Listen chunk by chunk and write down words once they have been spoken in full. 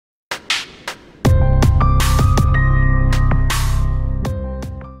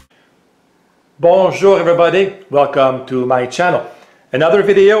Bonjour everybody, welcome to my channel. Another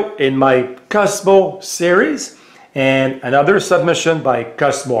video in my Cozmo series and another submission by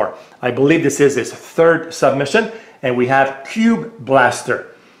Cozmore. I believe this is his third submission and we have Cube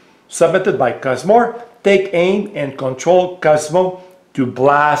Blaster. Submitted by Cozmore. Take aim and control Cozmo to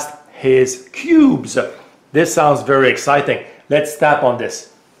blast his cubes. This sounds very exciting. Let's tap on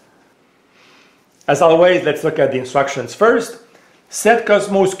this. As always, let's look at the instructions first. Set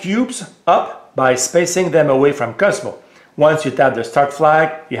Cozmo's cubes up by spacing them away from Cozmo. Once you tap the start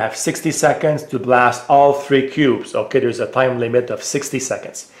flag, you have 60 seconds to blast all 3 cubes. Okay, there's a time limit of 60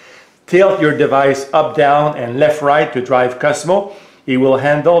 seconds. Tilt your device up, down, and left, right to drive Cozmo. He will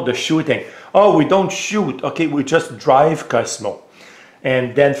handle the shooting. Oh, we don't shoot. Okay, we just drive Cozmo.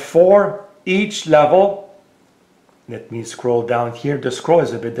 And then for each level, let me scroll down here. The scroll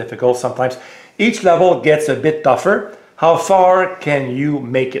is a bit difficult sometimes. Each level gets a bit tougher. How far can you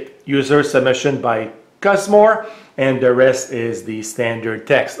make it? User submission by Cozmore, and the rest is the standard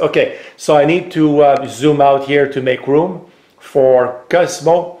text. Okay, so I need to zoom out here to make room for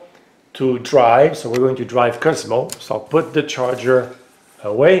Cozmo to drive. So we're going to drive Cozmo. So I'll put the charger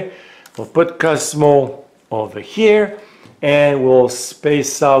away. We'll put Cozmo over here, and we'll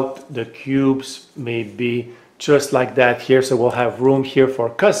space out the cubes maybe just like that here. So we'll have room here for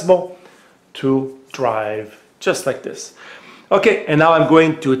Cozmo to drive. Just like this. Okay, and now I'm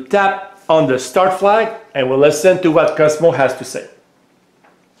going to tap on the start flag and we'll listen to what Cozmo has to say.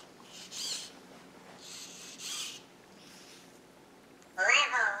 Level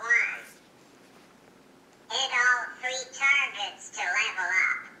 1. Hit all 3 targets to level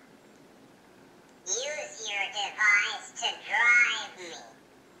up. Use your device to drive me.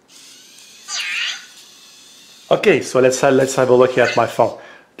 Okay, so let's have a look at my phone.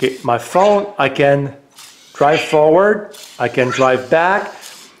 Okay, my phone, I can drive forward, I can drive back,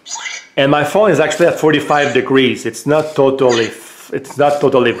 and my phone is actually at 45 degrees. It's not totally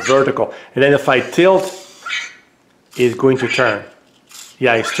vertical. And then if I tilt, it's going to turn.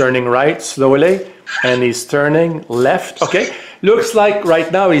 Yeah, he's turning right slowly, and he's turning left. Okay, looks like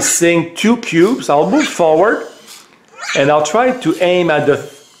right now he's seeing 2 cubes. I'll move forward, and I'll try to aim at the,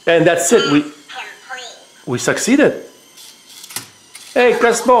 and that's it. We succeeded. Hey,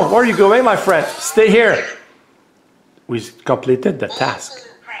 Cozmo, where are you going, my friend? Stay here. We completed the task.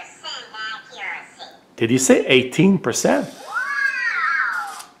 Did you say 18%?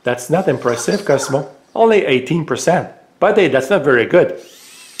 That's not impressive, Cozmo. Only 18%. But hey, that's not very good.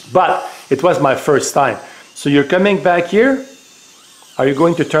 But it was my first time. So you're coming back here? Are you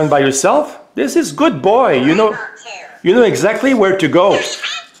going to turn by yourself? This is good boy. You know exactly where to go.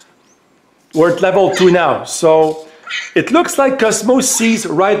 We're at level 2 now. So it looks like Cozmo sees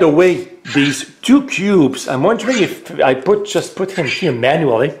right away these 2 cubes. I'm wondering if I just put him here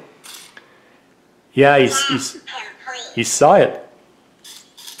manually. Yeah, he saw it.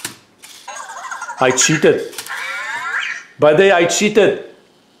 I cheated. But I cheated.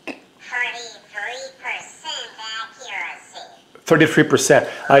 33%.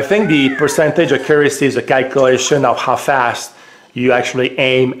 I think the percentage accuracy is a calculation of how fast you actually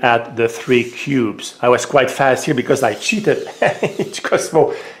aim at the 3 cubes. I was quite fast here because I cheated.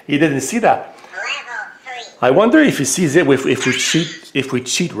 Cozmo, he didn't see that. I wonder if he sees it if we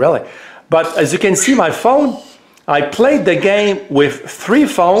cheat really. But as you can see, my phone, I played the game with 3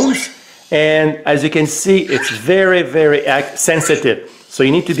 phones, and as you can see, it's very, very sensitive. So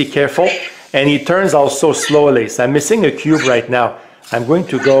you need to be careful, and he turns also slowly. So I'm missing a cube right now. I'm going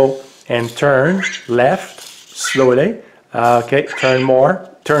to go and turn left slowly. Okay, turn more.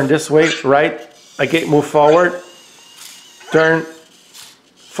 Turn this way, right. Okay, move forward. Turn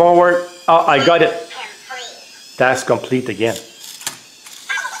forward. Oh, I got it. Task complete again.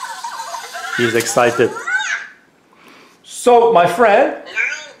 He's excited. So, my friend.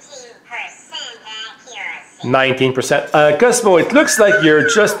 19%. Cozmo, it looks like you're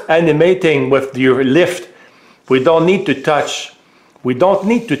just animating with your lift. We don't need to touch. We don't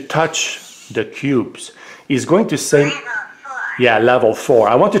need to touch the cubes. He's going to say, yeah, level 4.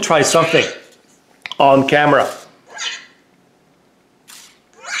 I want to try something on camera.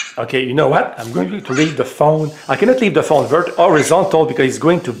 Okay, you know what? I'm going to leave the phone. I cannot leave the phone horizontal because he's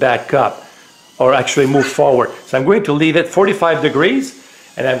going to back up or actually move forward. So I'm going to leave it 45 degrees,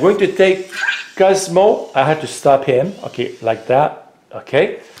 and I'm going to take Cozmo. I have to stop him. Okay, like that.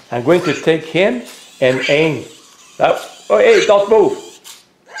 Okay, I'm going to take him and aim. Oh, hey, don't move.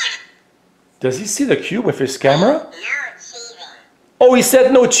 Does he see the cube with his camera? Oh, he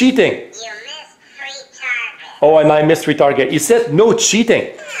said no cheating. You missed 3 targets. Oh, and I missed 3 targets. He said no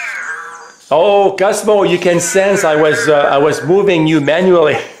cheating. Oh, Cozmo, you can sense I was moving you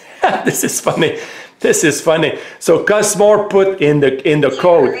manually. This is funny. This is funny. So Cozmore put in the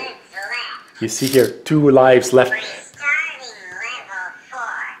code. Lives left. You see here, 2 lives left. Restarting level 4.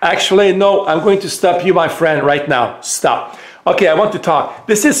 Actually, no, I'm going to stop you, my friend, right now. Stop. Okay, I want to talk.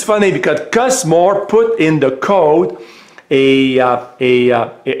 This is funny because Cozmore put in the code a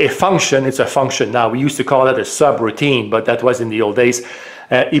function. It's a function now. We used to call it a subroutine, but that was in the old days.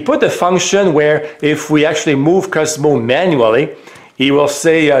 He put a function where if we actually move Cozmo manually, he will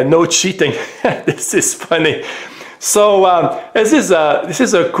say no cheating. This is funny. So this is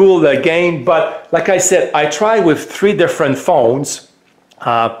a cool game, but like I said, I tried with 3 different phones.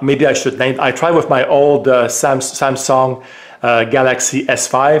 Maybe I should name. I tried with my old Samsung Galaxy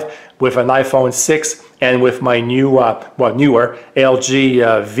S5, with an iPhone 6, and with my newer LG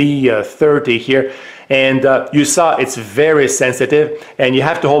V30 here. And you saw it's very sensitive, and you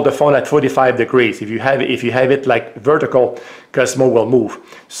have to hold the phone at 45 degrees. If you have it like vertical, Cozmo will move.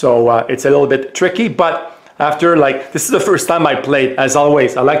 So it's a little bit tricky, but after this is the first time I played. As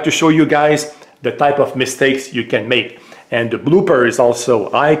always, I like to show you guys the type of mistakes you can make, and the bloopers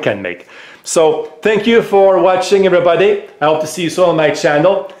also I can make. So thank you for watching, everybody. I hope to see you soon on my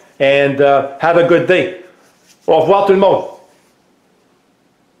channel, and have a good day. Au revoir tout le monde.